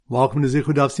Welcome to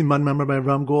Zichud Daf Siman Mamar by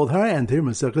Ram Goldhar and here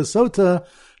Masechah Sotah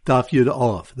Daf Yud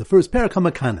Aleph. The first parak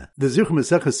HaMakana. The Zichud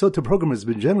Masechah Sotah program has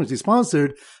been generously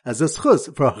sponsored as a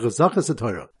schus for Chazachas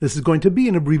Torah. This is going to be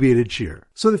an abbreviated shir.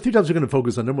 So the three topics we're going to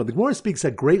focus on. Number one, the Gemara speaks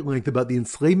at great length about the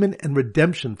enslavement and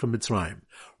redemption from Mitzrayim.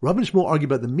 Rav and Shmuel argue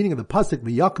about the meaning of the pasuk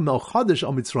V'yakum el Chadash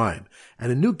al Mitzrayim,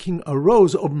 and a new king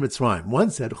arose over Mitzrayim. One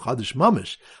said Chadash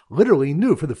Mamish, literally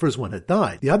new, for the first one had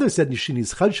died. The other said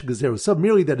Nishini's Chadash Gezeru Sub,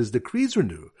 merely that his decrees were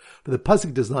new, for the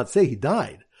pasuk does not say he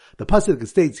died. The pasuk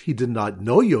states he did not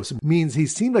know Yosef, means he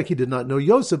seemed like he did not know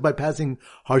Yosef by passing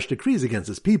harsh decrees against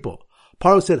his people.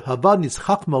 Paro said Havad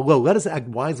nischach malo, let us act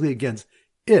wisely against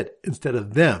it instead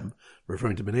of them,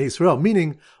 referring to Bnei Yisrael,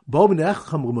 meaning,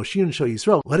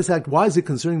 let us act wisely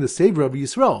concerning the Savior of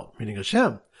Yisrael, meaning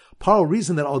Hashem. Paro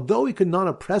reasoned that although he could not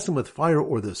oppress him with fire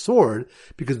or the sword,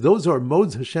 because those are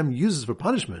modes Hashem uses for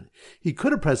punishment, he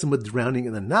could oppress him with drowning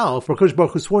in the Nile, for Kosh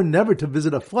Baruch Hu swore never to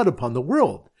visit a flood upon the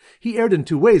world. He erred in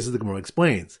two ways, as the Gemara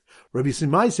explains. Rabbi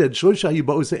Simai said,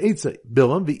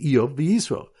 Bilam, V'Iyov,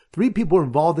 V'Yisro. Three people were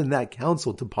involved in that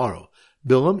council to Paro.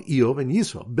 Bilam, Iyov, and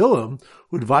Yisro. Bilam,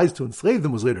 who advised to enslave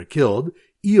them, was later killed.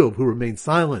 Iyov, who remained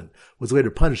silent, was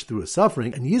later punished through his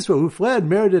suffering. And Yisro, who fled,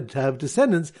 merited to have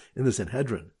descendants in the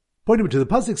Sanhedrin. Pointing to the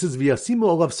pasuk says V'yasimu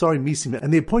olav sari misim,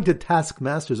 and they appointed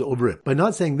taskmasters over it. By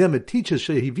not saying them, it teaches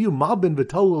shehiviu malbin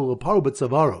v'talu l'paro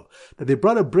b'tzavaro, that they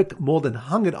brought a brick mold and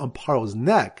hung it on Paro's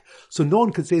neck, so no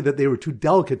one could say that they were too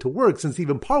delicate to work, since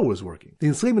even Paro was working. The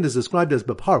enslavement is described as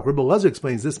bepar. Rebbe Lezer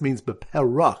explains this means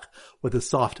beperach, with a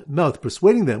soft mouth,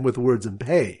 persuading them with words and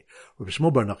pay. Rabbi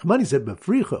Shmuel bar Nachmani said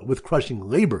befricha, with crushing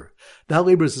labor. That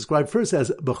labor is described first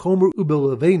as bechomer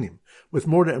ubelevenim, with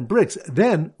mortar and bricks,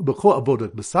 then ubecho avodah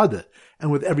b'sada,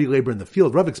 and with every labor in the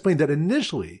field. Rav explained that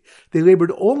initially they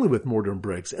labored only with mortar and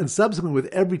bricks, and subsequently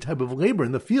with every type of labor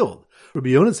in the field. Rabbi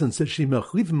Yonasan said she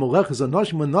mechlifim molechas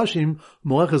anashim lanashim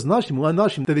molechas nashim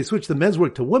lanashim, that they switched the men's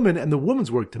work to women and the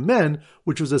women's work to men,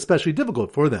 which was especially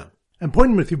difficult for them. And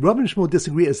pointing with you, Rav and Shmuel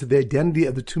disagree as to the identity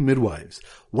of the two midwives.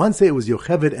 One say it was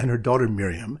Yocheved and her daughter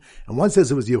Miriam, and one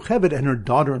says it was Yocheved and her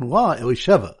daughter-in-law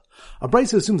Elisheva. A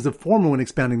Brisa assumes the former when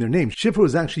expounding their name. Shifra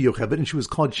was actually Yocheved, and she was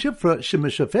called Shifra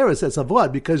Shemeshaferes as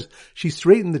Avlad because she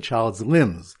straightened the child's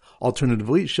limbs.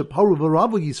 Alternatively, Sheparu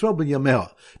v'Ravu Yisrael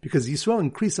b'Yameha, because Yisrael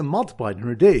increased and multiplied in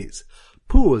her days.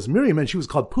 Pua was Miriam, and she was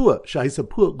called Pua, Shaisa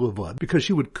Pua Gluvad, because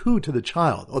she would coo to the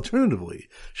child. Alternatively,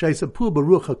 Shaisa Pua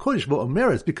Baruch HaKodesh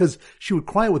Vo'omeres, because she would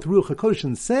cry with Ruach HaKodesh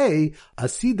and say,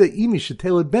 Asida imi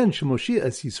sheteled ben shemoshia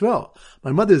es Yisrael.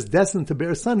 My mother is destined to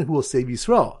bear a son who will save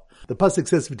Yisrael. The pasuk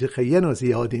says, "V'tichayenu es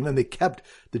yeladim," and they kept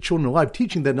the children alive,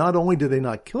 teaching that not only did they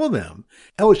not kill them,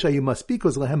 Elishayu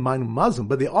maspikos lehem mayim mazum,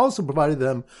 but they also provided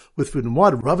them with food and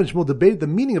water. Rav and Shmuel debated the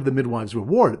meaning of the midwives'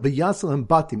 reward, v'yasalem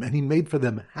batim, and he made for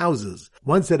them houses.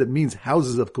 One said it means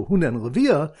houses of Kahuna and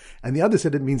Leviah, and the other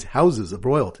said it means houses of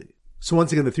royalty. So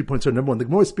once again, the 3 points are: number one, the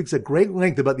Gemara speaks at great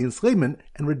length about the enslavement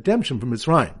and redemption from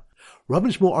Mitzrayim. Rav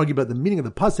and Shmuel argue about the meaning of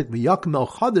the pasuk V'yakum el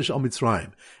Chadash al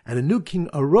Mitzrayim, and a new king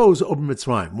arose over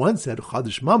Mitzrayim. One said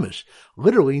Chadash Mamish,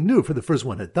 literally new, for the first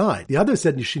one had died. The other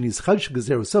said Nishini's Chadash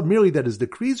Gezeru Sub, merely that his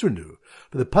decrees were new,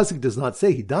 for the pasuk does not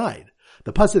say he died.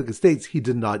 The pasuk states he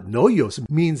did not know Yosef,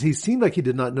 means he seemed like he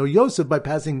did not know Yosef by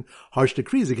passing harsh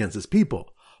decrees against his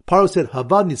people. Paro said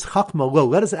Havad nischach malo,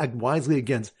 let us act wisely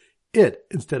against it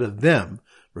instead of them,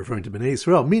 referring to Bnei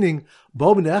Yisrael, meaning,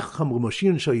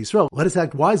 let us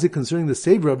act wisely concerning the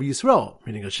Savior of Yisrael,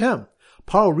 meaning Hashem.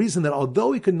 Paro reasoned that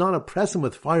although he could not oppress him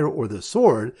with fire or the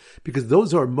sword, because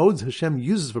those are modes Hashem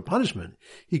uses for punishment,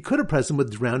 he could oppress him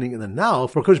with drowning in the Nile,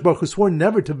 for Kosh Baruch Hu swore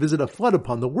never to visit a flood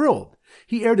upon the world.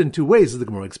 He erred in two ways, as the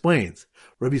Gemara explains.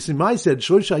 Rabbi Simai said,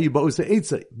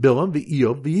 Bilam,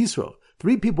 V'Iyov, V'Yisro.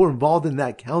 Three people were involved in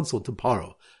that council to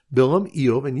Paro. Bilam,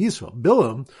 Iyov, and Yisro.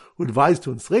 Bilam, who advised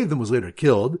to enslave them, was later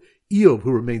killed. Iyov,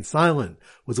 who remained silent,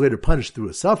 was later punished through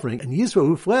his suffering. And Yisro,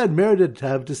 who fled, merited to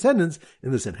have descendants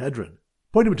in the Sanhedrin.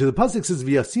 Pointing to the pasuk says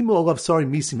V'yasimu olav sari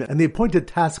misim, and they appointed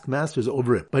taskmasters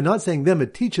over it. By not saying them,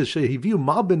 it teaches shehiviu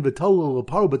malbin v'talu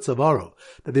l'paro b'tzavaro,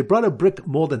 that they brought a brick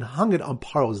mold and hung it on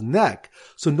Paro's neck,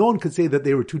 so no one could say that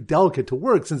they were too delicate to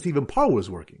work, since even Paro was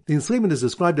working. The enslavement is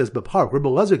described as bepar. Rebbe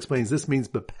Lezer explains this means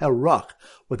beperach,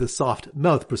 with a soft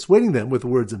mouth, persuading them with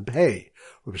words and pay.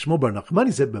 Rabbi Shmuel bar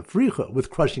Nachmani said befricha, with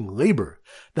crushing labor.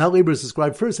 That labor is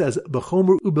described first as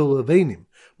bechomer ubelevenim,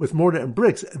 with mortar and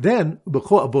bricks, then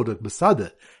ubecho avodah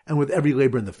b'sada, and with every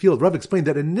labor in the field. Rav explained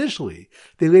that initially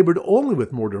they labored only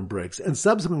with mortar and bricks, and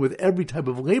subsequently with every type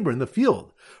of labor in the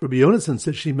field. Rabbi Yonasan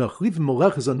said she mechlifim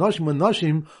molechas anashim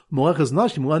lanashim molechas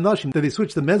nashim lanashim, that they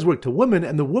switched the men's work to women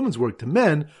and the women's work to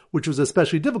men, which was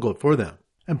especially difficult for them.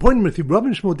 And point number 3, Rav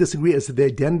and Shmuel disagree as to the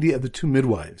identity of the two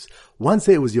midwives. One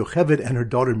says it was Yocheved and her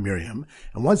daughter Miriam,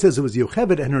 and one says it was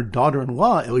Yocheved and her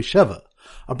daughter-in-law Elisheva.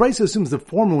 Abraisa assumes the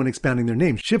former when expounding their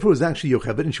name. Shifra was actually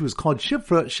Yocheved, and she was called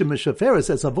Shifra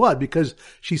Shemeshaferes as Avad because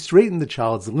she straightened the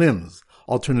child's limbs.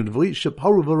 Alternatively,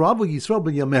 Sheparu v'Ravu Yisrael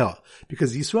b'Yameha,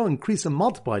 because Yisrael increased and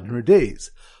multiplied in her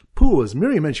days. Pua was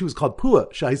Miriam, and she was called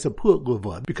Pua, Shaisa Pua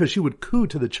Luvad, because she would coo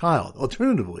to the child.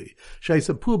 Alternatively,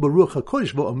 Shaisa Pua Baruch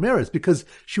HaKodesh Vo'omeres, because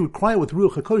she would cry with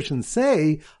Ruach HaKodesh and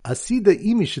say, Asida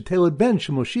imi sheteled ben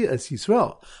shemoshia es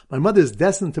Yisrael. My mother is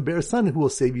destined to bear a son who will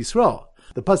save Yisrael.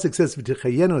 The pasuk says,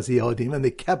 "V'tichayenu es Yehodim," and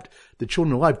they kept the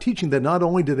children alive, teaching that not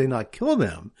only did they not kill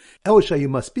them, Elishayu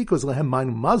maspikos lehem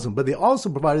mayim mazum, but they also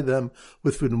provided them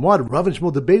with food and water. Rav and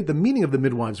Shmuel debated the meaning of the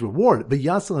midwives' reward,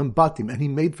 v'yasel batim, and he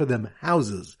made for them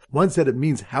houses. One said it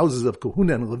means houses of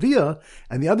Kahuna and Leviah,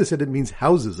 and the other said it means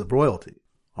houses of royalty.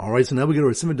 Alright, so now we go to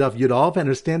our Siman Daf Yud Aleph, and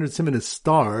our standard Siman is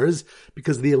stars,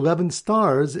 because of the 11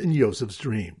 stars in Yosef's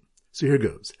dream. So here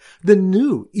goes. The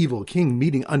new evil king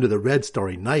meeting under the red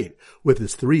starry night with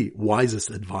his 3 wisest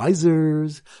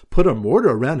advisors put a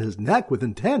mortar around his neck with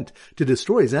intent to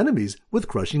destroy his enemies with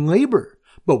crushing labor,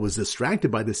 but was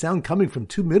distracted by the sound coming from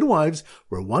 2 midwives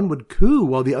where one would coo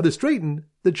while the other straightened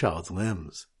the child's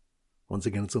limbs. Once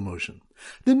again, it's slow motion.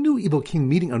 The new evil king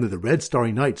meeting under the red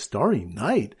starry night. Starry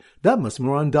night? That must be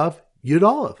more on Daf Yud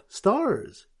Aleph.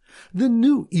 Stars. The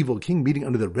new evil king meeting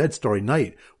under the red starry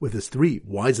night with his 3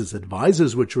 wisest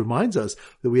advisors, which reminds us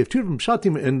that we have 2 from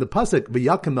Shatim in the pasuk,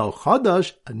 V'yakem el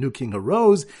Chadash, a new king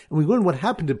arose, and we learn what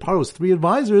happened to Paro's 3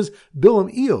 advisors,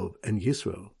 Bilam, Eov, and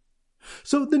Yisro.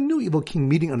 So the new evil king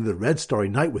meeting under the red starry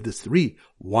night with his 3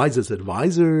 wisest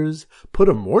advisors put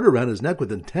a mortar around his neck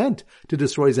with intent to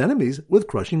destroy his enemies with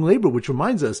crushing labor, which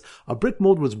reminds us a brick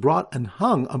mold was brought and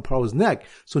hung on Paro's neck,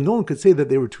 so no one could say that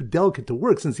they were too delicate to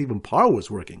work since even Paro was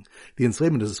working. The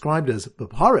enslavement is described as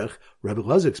beparech. Rebbe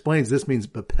Lezer explains this means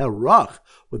beperach,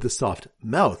 with a soft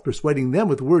mouth, persuading them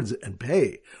with words and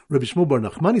pay. Rabbi Shmuel bar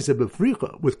Nachmani said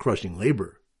befricha, with crushing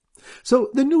labor. So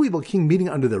the new evil king meeting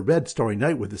under the red starry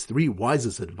night with his 3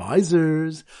 wisest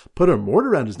advisors put a mortar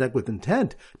around his neck with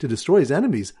intent to destroy his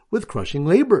enemies with crushing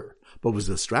labor, but was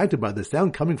distracted by the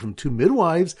sound coming from 2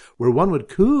 midwives where one would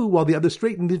coo while the other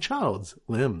straightened the child's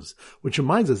limbs, which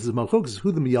reminds us of Malchokes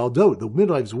who the Miyaldot, the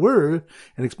midwives were,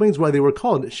 and explains why they were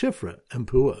called Shifra and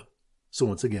Pua. So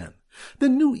once again, the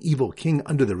new evil king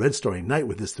under the red starry night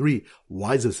with his 3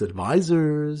 wisest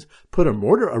advisors put a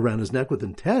mortar around his neck with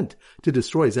intent to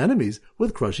destroy his enemies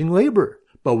with crushing labor,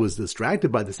 but was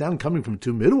distracted by the sound coming from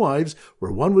 2 midwives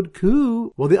where one would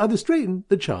coo while the other straightened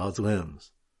the child's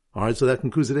limbs. Alright, so that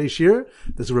concludes today's shir.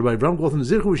 This is Rabbi Bram Goldman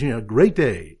Zirch wishing you a great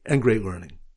day and great learning.